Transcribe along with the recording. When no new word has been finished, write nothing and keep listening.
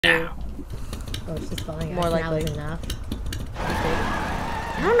now. Oh, it's just falling More out. likely. That was enough.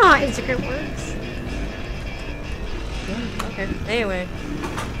 I don't know how Instagram works. Yeah, okay. Anyway.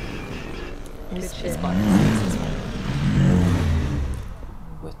 Good shit.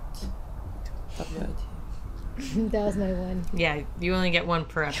 What? That was my one. Yeah, you only get one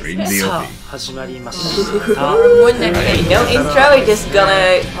per episode. さあ始まりました Okay, no intro, we're just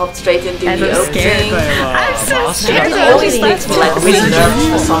gonna hop straight into the opening. I'm so scared. It always makes me like really nervous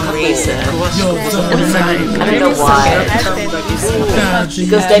for some reason. I don't know why.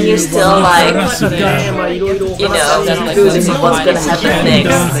 Because then you're still like, you know, losing what's gonna happen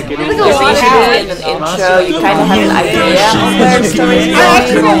next. Because usually in an intro, you kind of have an idea of where the story's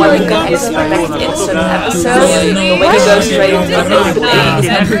going or what you can expect in certain episodes. But when you go straight into the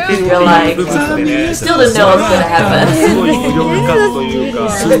opening, you're like, you still don't know what's gonna happen.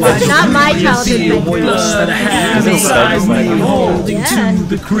 Not my childhood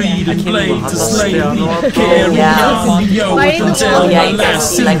Yeah, you can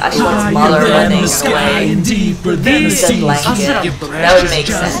see like Ashwin's mother running away. Just like that would make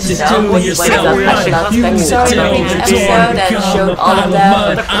sense, you know? When you got Ashwin's backstory in each episode and showed all of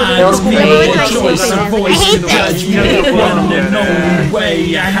them, that was great. I hate that.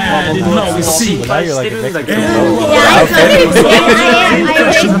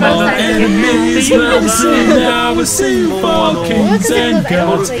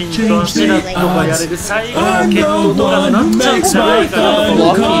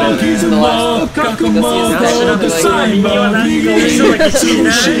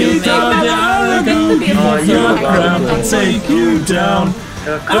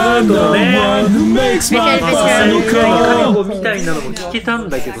 I'm the one who makes my final call. みたいなのも聞けたん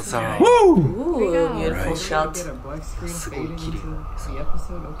だけどさ。 Ooh, beautiful shot. すごい綺麗。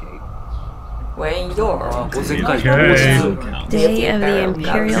Wearing your Day of the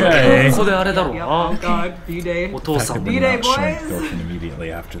Imperial ここであれだろうな。お父さんも。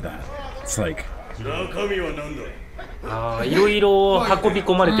 ああ、いろいろ運び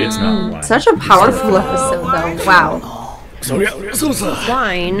込まれてるな。 Such a powerful episode though. Wow.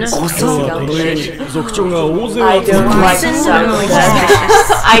 wine. I don't like the sound of that.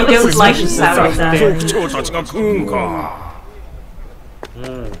 I don't like the sound of that.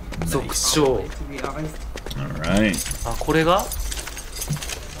 族長。 Alright. あ、これが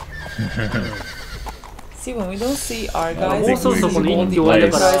See, when we don't see our guys, もうそろそろこの一気終わり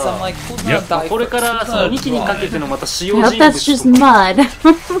だから、これからその2期にかけてのまた使用人物 That's just mud.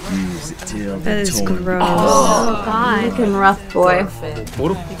 That is gross. Oh god. Looking rough, boy. ボ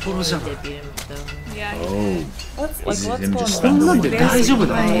ロッボロじゃん。 what's going on? こんなんで大丈夫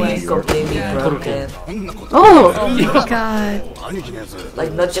だ。 Oh my god.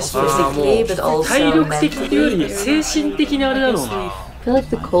 Like not just physically, but also 体力的 mentally. というより精神的にあれだろうな。 I feel like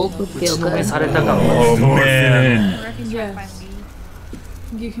the cold would feel good. されたかも。 Oh man.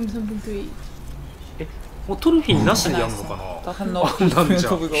 Give him something to eat. もうトロフィーなしでやるのかな。あんなんじ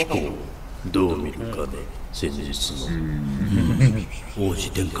ゃん。どう見るかね、先日の王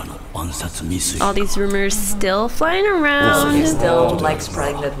子殿下の暗殺未遂。 All these rumors still flying around. Still like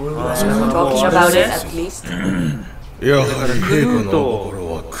spreading that rumor. Talking about it at least. やはり陛下のお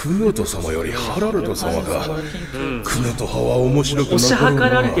心はクヌート様よりハラルト様が。クヌート派は面白くな推しかろう量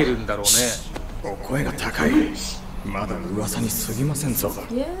られな。てるんだろうね。お声が高い。まだ噂に過ぎませんぞ。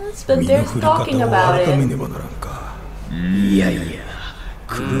 Yes, but 身の they're 振り方を talking about 改め it. ねばならんか。いやいや、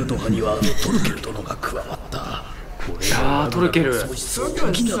クルート派にはトルケル殿が加わった。いやー、トルケル。好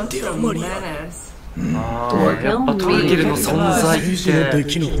きなデアマリア。あー、やっぱトルケルの存在って。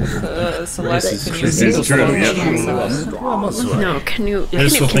 No, can you? けど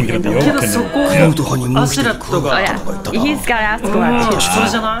そこアシュラットが。 He's got to ask about それ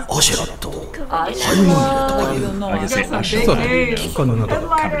じゃない？アシェラット。 I can say Asha. 機関の中で。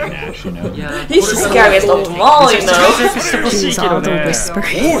 He's the scariest of them all, you know. He's all the whisper.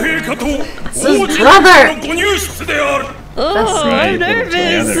 His brother. Oh, I'm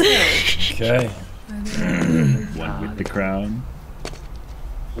nervous. Okay. One with the crown.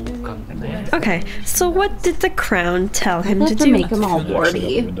 Okay, so what did the crown tell him to do? Make him all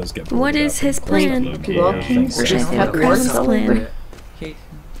warty. What is his plan? Walking straight The crown's plan.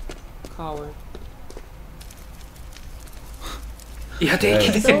 Coward. いや、で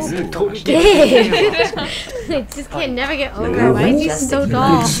きてる。トルケル。 I just can never get over. Why is he so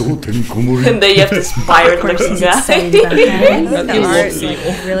tall? そうてんこ盛り。 And then you have this pirate looking guy. The art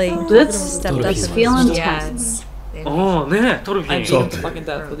really That's stepped up. he's feeling tense. ああ、ね、トルフィ I'm ー。 being fucking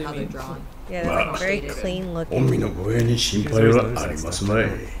dead. What do you mean? Yeah, they're very clean 御 looking. 身の護衛に心配はありますまい。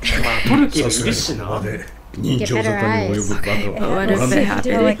トルケルいるさすがにしな。ここまで認知症沙汰に及ぶバカ What if it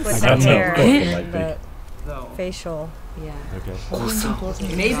happened? Like with I the don't know. hair Might and be. the facial. Yeah. 誤差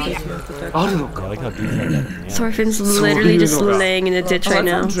Maybe. あるのか。 Thorfinn's literally just laying in a ditch right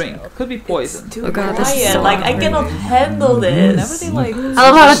now. Drink could be poison. Oh god, this is Quiet, so like I cannot handle this. They like I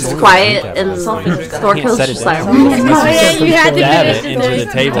love how it's quiet and Thorkell's just like. Oh yeah, you had to finish into the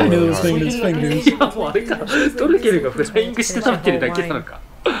it. table. いやもうあれか。トルケルがフライングして食べてるだけなのか。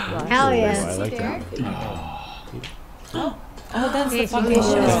 Hell yeah. Oh, that's the fucking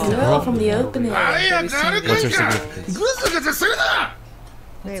girl from the opening. What's her significance?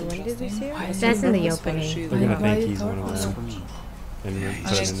 Wait, when did we see her? That's in the opening. They're gonna think he's one of them. And then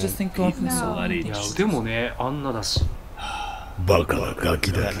put him in just think of Bloody いや just でもねあんなだし。バカはガ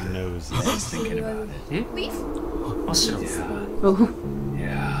キだ knows. thinking about it. え？アシュラ。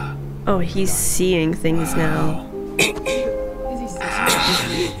 Yeah. Oh, he's seeing things now.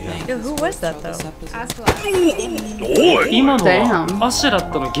 Yo, who was that though? 今のはアシュラ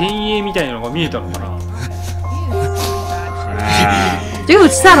ットの幻影みたいなのが見えたのかな。 Dude,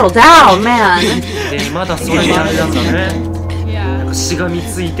 settle down, man. でまだそれにあれなんだね。なんかしがみ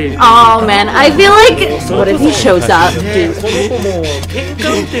ついてる。 Oh man, I feel like. What if he shows up, ね dude? この子も転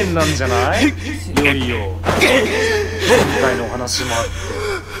換点なんじゃない？いよいよ。今回のお話もあっ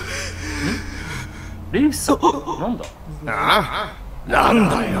て。レイさんなんだ？なん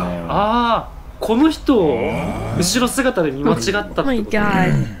だよ。ああ、この人を後ろ姿で見間違った Oh って my こと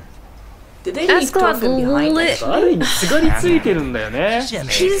god. Did they leave Ascot Thorfinn behind? lit. ある意味すがりついてるんだよね。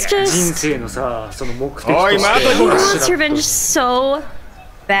 He's 人 just. 生のさ、その目的とおいして。待てこれ He wants revenge so そ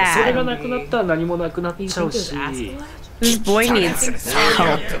れが bad. なくなったら何もなくなっちゃうし。 This boy needs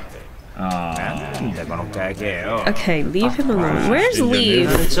help. Okay, leave him alone. Where's Leaf?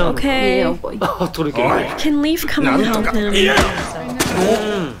 Okay. あ、取るけど。 Can Leaf come and help him?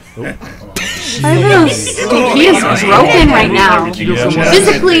 I know. He is broken right now,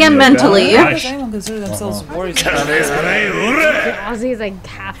 physically and mentally. Does anyone consider themselves warriors? Ozzy's like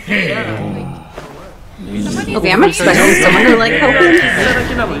half. Okay, I'm expecting someone to like help him. だ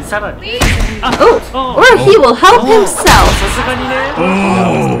けなのにさらに。 Oh, or he will help himself. さすがにね。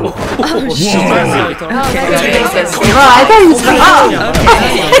 Oh, I thought he was. Oh,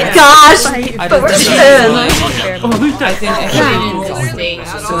 oh gosh. Thorfinn. あ、抜いた。さ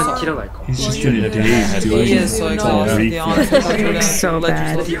すがに切らないか。 He's just gonna daze to He is so exhausted. So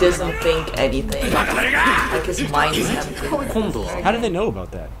bad. He doesn't think anything. Like his mind is empty. 今度は。 How did they know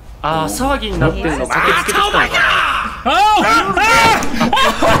about that? ああ、騒ぎになってるの駆けつけてきたのかな。あ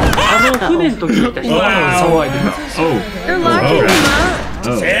の船の時にいた人が騒いでた。 They're locking him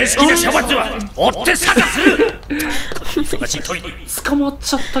up. 正式な処罰は追って探す忙しい時に捕まっ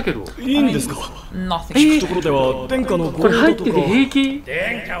ちゃったけど。いいんですか Nothing. ところでは殿下のこれ入ってて平気？殿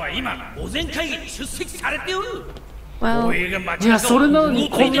下は今御前会議に出席されておる Well, いや、それなのに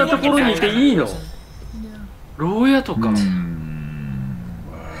こんなところにいていいの？牢屋とか。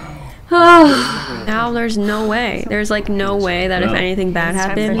 now there's no way. There's like no way that if anything bad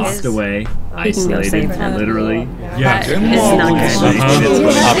happens, locked away, he can go save isolated, him. literally. That is not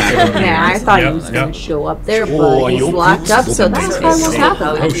good. Yeah, I thought he was gonna show up there, but he's locked up, so that's why what's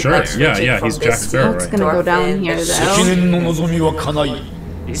happening. Oh sure, yeah, he's Jack Sparrow, It's right? gonna go down here 積 though. 年の望みは叶い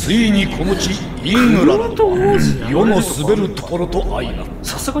ついにこの地イングランド世の滑るところと相なる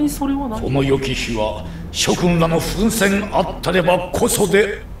さすがにそれはない。この良き日は諸君らの奮戦あったればこそ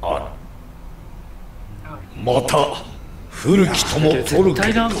であるまた古きともトルケ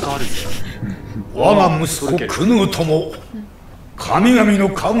ルと我が息子クヌーとも神々の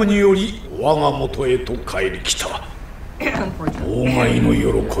加護により我が元へと帰り来た大前の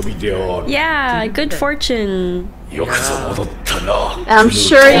喜びである Yeah, good fortune. よくぞ戻ったな I'm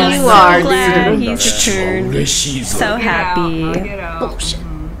sure you are, Glad dude. he's returned. 嬉しいぞ So happy. Bullshit.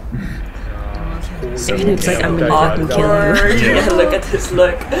 It's like I'm gonna fucking kill you. Look at this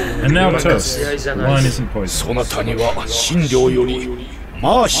look. And now toast. Wine isn't poison. そなたには神領より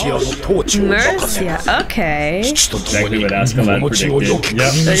マーシアの統治を任せ Mercia, okay. 父と共 Exactly に what こ Ascalon の地を良 predicted. き Yep.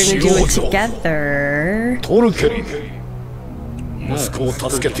 国に They're し gonna よ do う it ぞ together. トルケル息子を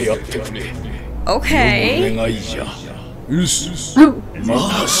助けてやってくれ Okay. 願いじゃ And then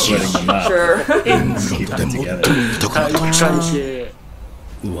splitting them up. Keep them together.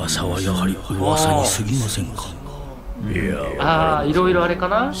 噂はやはり噂に過ぎませんかいやああ、いろいろあれか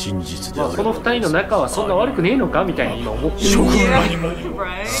な。真実でまあ、この二人の仲はそんな悪くねえのかみたいに今思ってる。諸君らにも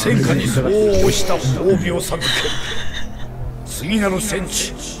戦火に相応した褒美を授ける次なる戦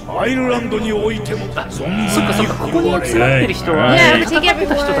地アイルランドにおいても存分にそっかそっか、ここに集まってる人は Yeah, 戦 take っ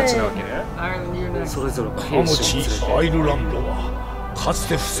た人 everyone. たちなわけね。それぞれのこ兵の地士を連れて。アイルランドはかつ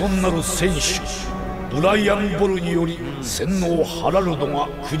て不遜なる戦士ブライアン・ボルにより洗脳ハラルドが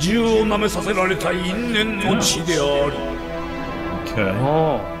苦渋をなめさせられた因縁の地である。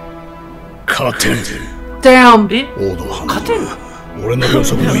勝てる。Damn. 王道ハン勝てる。俺の予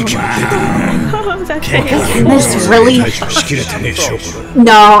測の域を出てる。This really? 対処しきれてねえ証拠だ。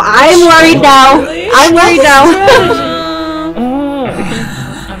No, I'm worried now. I'm worried now.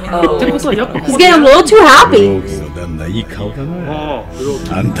 He's getting a little too happy. 旦那いい顔だな。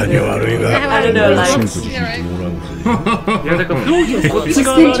あんたには悪いが、シンクに聞いてもらうぜ。いやだから不老こっち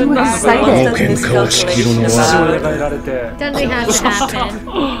側 He's getting too excited. 喧嘩を仕切るのは Doesn't have to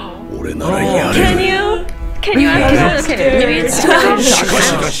happen. 俺ならやれる。 Can you okay, maybe it's There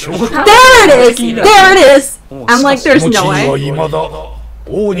it is! There it is! I'm like, there's no way. 未だ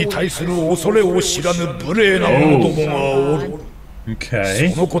王に対する恐れを知らぬ無礼な者どもがおる。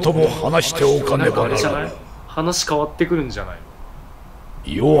そのことも話しておかねばならない。話変わってくるんじゃないの。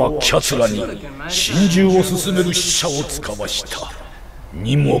世は奴らに心中を進める使者を使わした。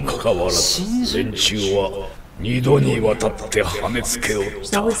にもかかわらず連中は二度にわたって跳ねつけおっ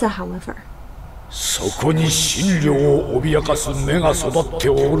た。そこに真理を脅かす目が育って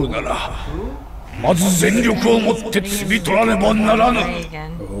おるなら、まず全力を持って摘み取らねばならぬ。じ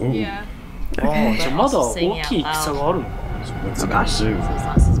ゃあまだ大きい戦があるのか。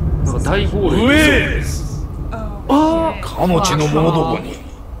なんか大号令。かの地の者どもに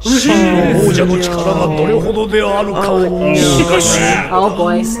真の王者の力がどれほどであるかを。しかし、Oh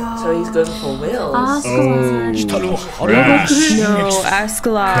boy. So he's going for Will. 来たる春の進撃。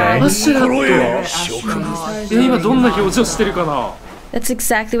 Ascalon. 心へ諸君。今どんな表情してるかな。 That's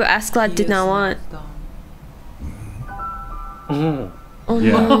exactly what Ascalon did not want. うん。 Oh no.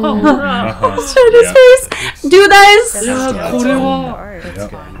 Let's turn his face. Do this. いやこれは。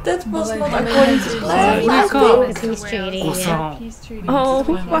 That was not according to plan. He's cheating. Oh,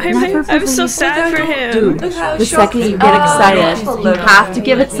 why am I? I'm so sad for him. Dude, the second you get excited, you have to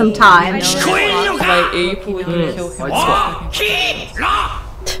give it some time. By April, we can kill him.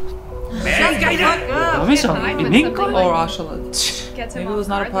 ダメじゃん。年間 Or Ashala. Maybe it was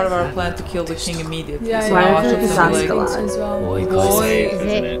not a part of our plan to kill the king immediately. So So I Ashala think it's was like,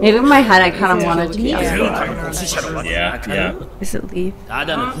 Ascalon. Maybe in my head I kind of wanted to be Ascalon. Yeah. Is it Leaf?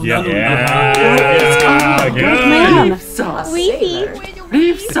 Yeah. Man. Leafy.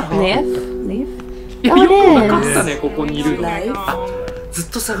 リーフさん。 Leaf? Leaf? いやよくわかったねここにいるの。 Life. ずっ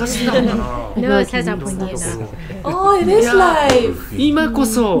と探してたんだな。 No, it says up when you know. Oh, it is life. 今こ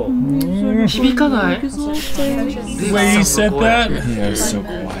そ響かない。 The way you said that? Yeah, so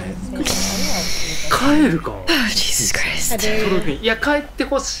quiet. 帰るか。 Jesus Christ. トロフィー。いや帰って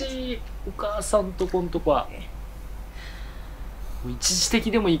ほしい。お母さんとこんとこは。一時的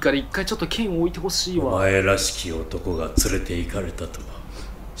でもいいから一回ちょっと剣を置いてほしいわ。お前らしき男が連れて行かれたとは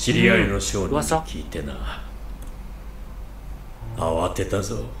知り合いの商人に聞いてな。慌てた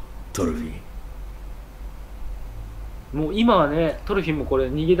ぞトロフィー。もう今はねトロフィーもこれ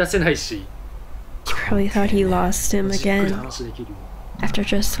逃げ出せないし。 He probably thought he lost him じっくり again 話できるよ。 after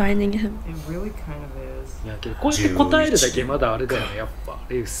just finding him. it really kind of is. いやけどこうやって答えるだけまだあれだよねやっぱ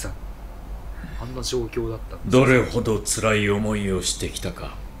レイフさん。あんな状況だったんです。どれほど辛い思いをしてきた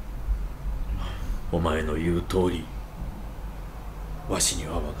か。お前の言う通りわしに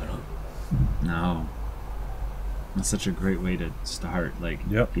はわからん。 No. That's such a great way to start. Like,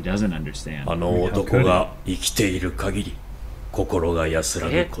 he doesn't understand. あの男が生きている限り心が安ら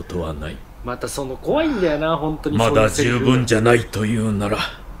ぐことはない。またその怖いんだよな本当に。まだ十分じゃないというなら、い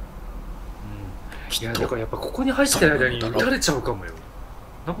やだからやっぱここに入ってる間に撃たれちゃうかもよ。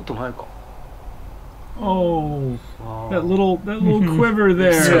そんなことないか。 Oh, that little quiver い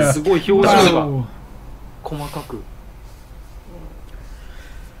there. やすごい表情が細かく。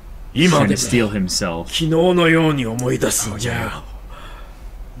今 Trying で to も steal himself. 昨日のように思い出すんじゃよ。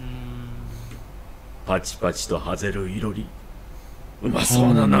パチパチとはぜるいろり、うまそ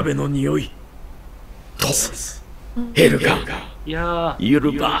うな鍋の匂い、トス、ヘルガ、いやユ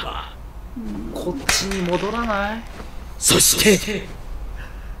ルバ、こっちに戻らない。そして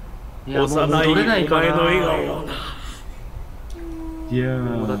いやもう幼い戻れないかお前の笑な。顔をな。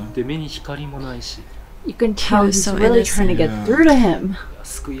もうだ Yeah. って目に光もないし。 You can tell he's so really trying to get through to him.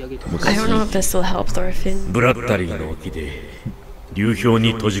 救い上げてほしい。 I don't know if this will help Thorfinn. ブラッタリーの沖で流氷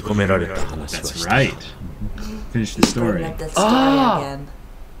に閉じ込められた話は That's した。 right. Finish the story. Let that story Ah. again.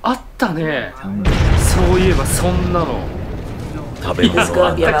 あったね。そういえばそんなの。食べ It's 物 gonna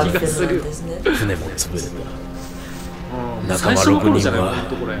は be な about き、 Finland, isn't it? 船も潰れた。仲最間6初の頃じゃ人ないほん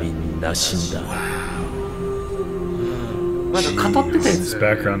とこれ。はみんな死んだ。まだ語ってたや It's つ。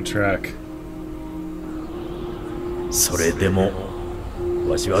 back on track. それでも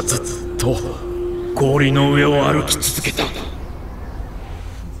わしはずっと氷の上を歩き続けた。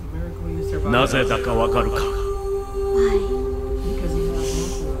なぜだかわかるか。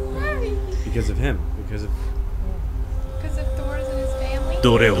Because of him. Because of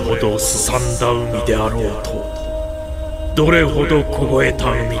どれほどすさんだ海であろうと、どれほど凍え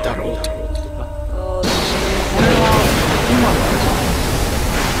た海だろうと。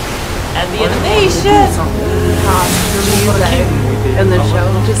And the animation! And the show,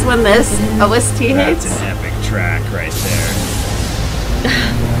 just when this OST hits. That's an epic track right there.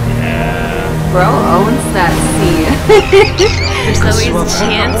 Yeah. Bro owns that scene. There's always a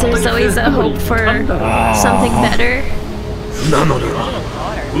chance, there's always a hope for something better. なのに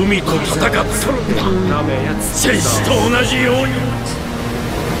海と戦ったのだ。戦士と同じように。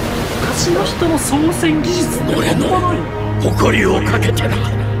昔の人の操船技術って俺の誇りをかけてな。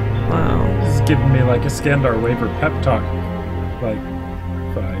It's giving me like a Skandar waiver pep talk, like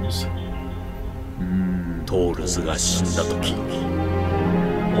vibes. トールズが死んだ時、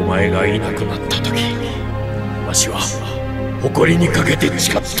お前がいなくなった時、わしは誇りにかけて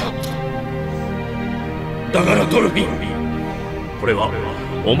誓った。だからドルフィン、これは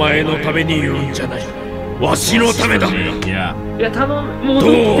お前のために言うんじゃない。わしのためだ。いや頼む、戻ど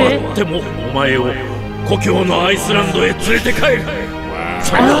うあって。ってもお前を故郷のアイスランドへ連れて帰る。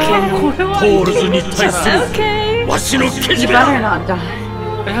それがトールズに対するわしのけじめだ。いや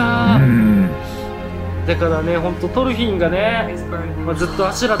だからね、ほんとトルフィンがね、ずっと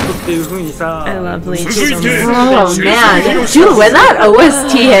アシュラットっていう風にさ。I love Bleach Oh so much. man, dude, when that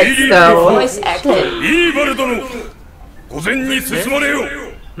OST hits though. Voice acting. イーバル殿、御前に進まれよ。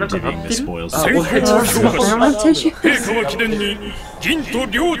なんか言ってる？戦況を強化し、陛下は記念に銀と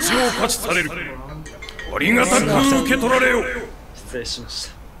領地を勝ちされる。ありがたく受け取られよ。失礼しまし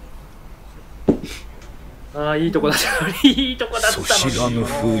た。ああ、いいとこだった。いいとこだったの。そしらぬ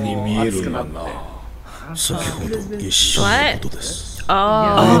風に見えるがな。先ほど月謝のことです。Oh.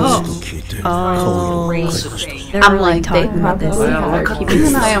 I'm like, they probably are keeping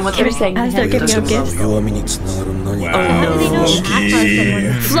an eye on what they're saying. As they're giving you gifts.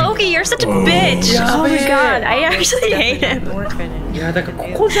 Floki, you're such a bitch! Oh my god, I actually hate him. いやだからこ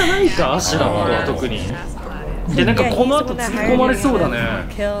こじゃないか、アシュラットは特に。でなんかこの後突っ込まれそうだね。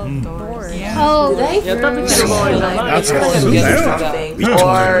Oh, やった時の場合じゃない。 Or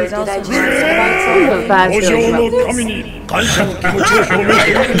did I just about お嬢の神に感謝の気持ちを表明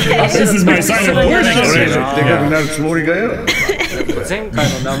する。 This is my sign of warning. でかくなるつもりかよ。前回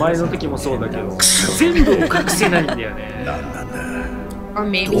の名前の時もそうだけど、全部を隠せないんだよね。 or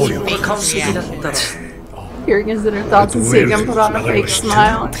maybe 完璧だったら。 hearing his inner thoughts and seeing him put on a fake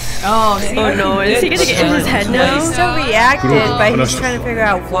smile. Oh, Oh no, is he gonna get in his head Well, he now? still reacted, but he's trying to figure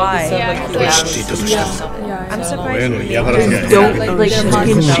out why. I'm surprised. Don't like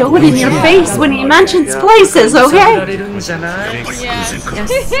you can show it in your face when he mentions places, okay?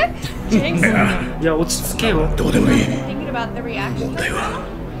 いや落ち着けよ。どうでもいい。 Thinking about the reaction. 問題は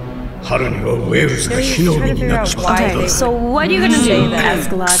春にはウェールズが火の海になっちまったん Okay, だ。 so what are you gonna do,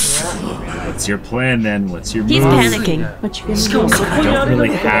 Ascalon? What's your plan then? What's your He's move? panicking. What youしかも gonna そこにある You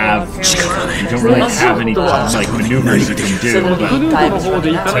don't really have any like maneuvers you can do. グループの方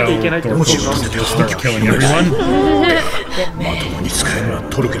で行かなきゃいけないってことなんだ。 Start killing everyone. まともに使えるのは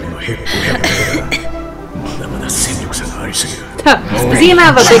トルケルの兵500だ。まだまだ戦力差がありすぎる。 Is he gonna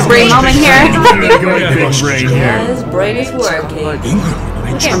have a big brain moment here? His brain is working.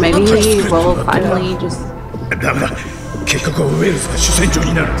 Or maybe he will finally just ダメだ。結局はウェールズが主戦場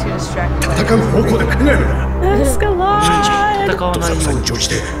になる。戦う方向で考えるな。 Ascalon! 戦わないよ。作戦に乗じ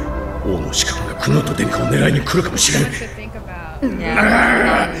て王の資格がクノと殿下を狙いに来るかもしれない。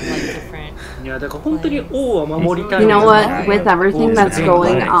 いやだから本当に王は守りたい。 you know what? With everything that's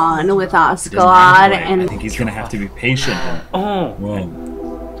going on with Ascalon I and think he's gonna have to be patient. うん。 Whoa.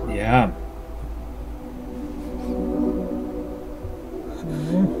 Yeah.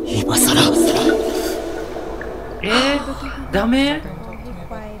 今さらダメ？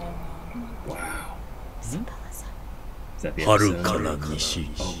 Is that the 遥 episode? かな西、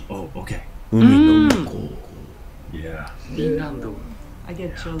 Oh, okay. 海の向こ Yeah. フィンランド。う、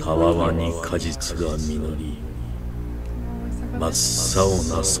たわわに果実が実り、真っ青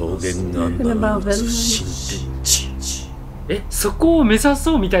な草原が並ぶ新天地。そこを目指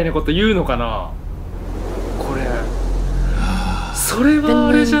そうみたいなこと言うのかな。これ。それは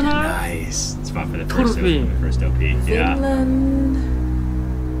あれじゃない？ Nice. It's fun for the Total first OP. thing. First OP. Yeah.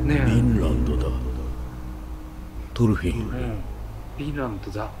 ねフィンランドだ。トルフィン。フィンラン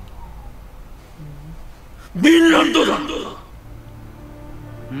ドだ。フィンランドだ。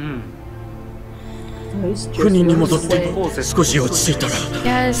うん。国に戻って少し落ち着いたら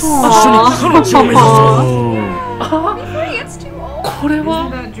Yes. 一緒に彼女を目指そう。これは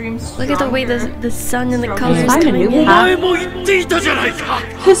Look at the way the sun and the colors coming お in. 前も言っていたじゃないか。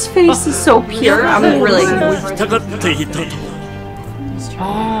 His face is so pure. I'm really. たがっていたと。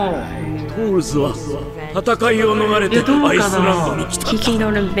トールズは戦いを逃れてアイスランドに来た。 He can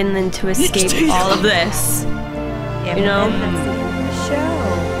go to Vinland to escape all of this. You know?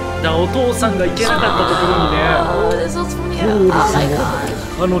 お父さんが行けなかったところにね。トールズは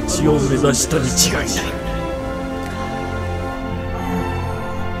あの地を目指したに違いない。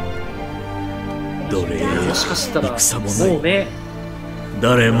どれやもしかしたら戦もない。もうね、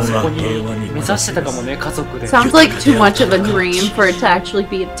誰もがそこに平和に目指してたかもね、家族で。 Sounds like too much of a dream for it to actually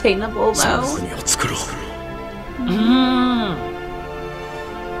be attainable, その though. 国を作ろう。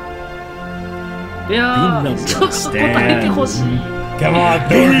いやー、ちょっと答えてほしい。Come on,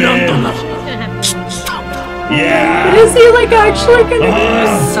 フィンランドの Yeah. But is he like actually gonna?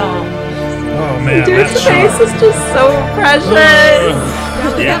 Oh man, Dude's that's face is just so precious.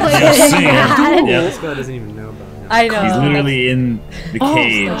 Yeah, just seeing it. Yeah. This guy doesn't even know about it. I He's know. literally in the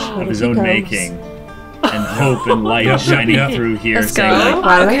cage of his own making, and hope and light shining through here, Let's saying go.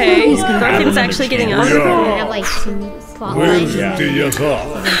 like, Okay. Thorfinn's actually getting up. They have like two spotlights. Yeah. ってやさ、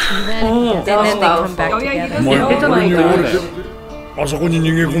 And then they come back together. お前はここにおるであそこに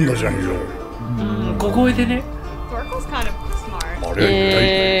逃げ込んだじゃんよ。小声でね。 Dorkle's kind of smart. あれ、一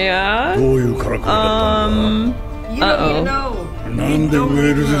体どういうからくりだったんだ。 なんでウ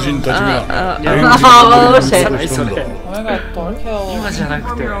ェールズ人たちが Oh shit. Oh my god, 今 Thorkel じゃなく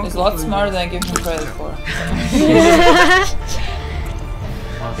て。 is a lot smarter than I give him credit for.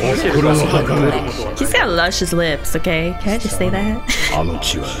 おふくろの墓が He's got luscious lips, okay? Can I just say that? あの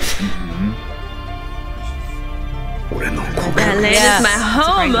地は俺の故 That land is my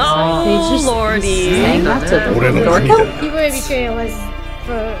home. Oh, lordy. Saying that to 俺の Thorkel? 国だ。 Even if you say it was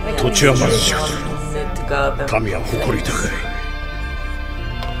for like 土地は貧しく to go. て民は誇り高い。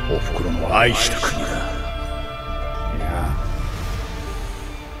おふくろの愛した国だ。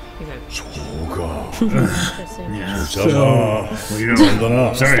そうか。じゃあ、なんだな。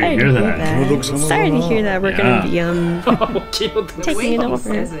 sorry to hear that. Sorry to hear that. We're gonna be taking it over.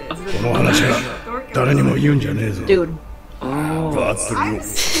 この話は誰にも言うんじゃねえぞ。 Dude. バッテリ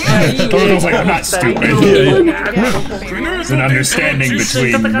ー Turtle's like, I'm not stupid. It's an understanding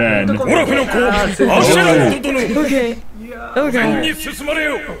between men. ほら、この子、足が整う。 Okay. Okay. に進まれ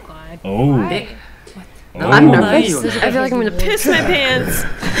よ。 Oh. I'm nervous. I feel like I'm gonna piss my pants.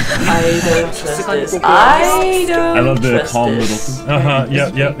 I don't trust this. I don't I love the trust calm this. little.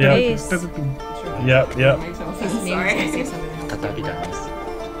 Yep, yep, yep. Yep, yep. sorry. 再びだです。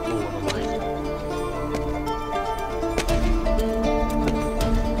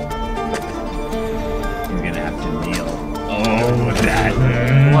 You're gonna have to kneel. Oh,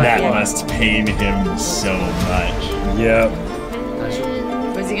 that must pain him so much. Yep.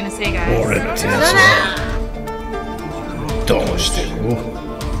 What's he gonna say, guys? 俺ってやつはどうしても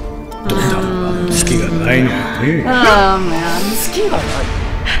どんな月がないのよね。 Oh man.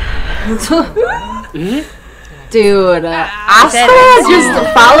 Dude, Asuka just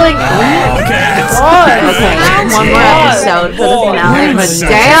following. Okay, one more episode for the finale, but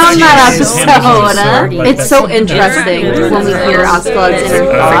damn that episode! It's so interesting when we hear Asuka's inner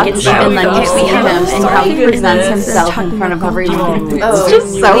thoughts, and then you see him and how he presents himself in front of everyone. It's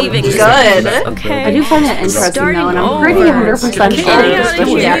just so good. I do find it interesting though, and I'm pretty 100% sure,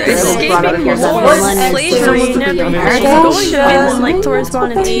 especially after it was brought up here, that Vinland is supposed to be America. Like Thor's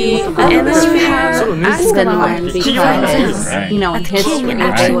wanted to, and then you have Vinland because, you know, in history,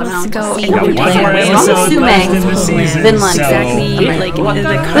 everyone else go see and Vinland. replay I'm assuming Vinland exactly like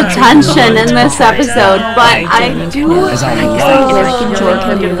the tension in this episode, but I do think if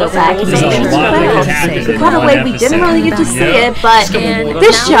Jordan can go back and make by the way, we didn't really get to see it, but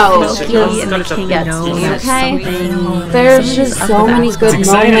this show gets me, okay? There's just so many good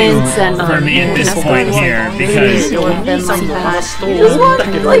moments and For me at this point here, because you just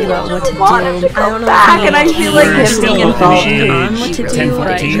want him to go back, and I feel like him being involved what to do,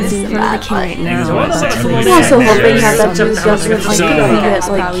 but he's in front of the king right now. I'm also hoping that dude doesn't like get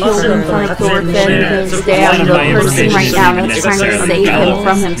like killed in front of Thorfinn, his dad, the person right now that's trying to save him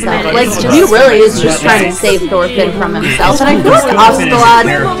from himself. Like, he really is just trying to save Thorfinn from himself, and I feel like Askeladd,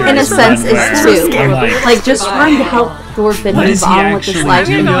 in a sense, is too. Like, just trying to help Thorfinn move on with his life,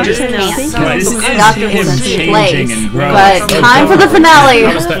 and he just can't. He's stuck in this place. But time for the finale.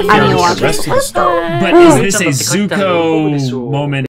 I need to watch it. But is this a Zuko moment?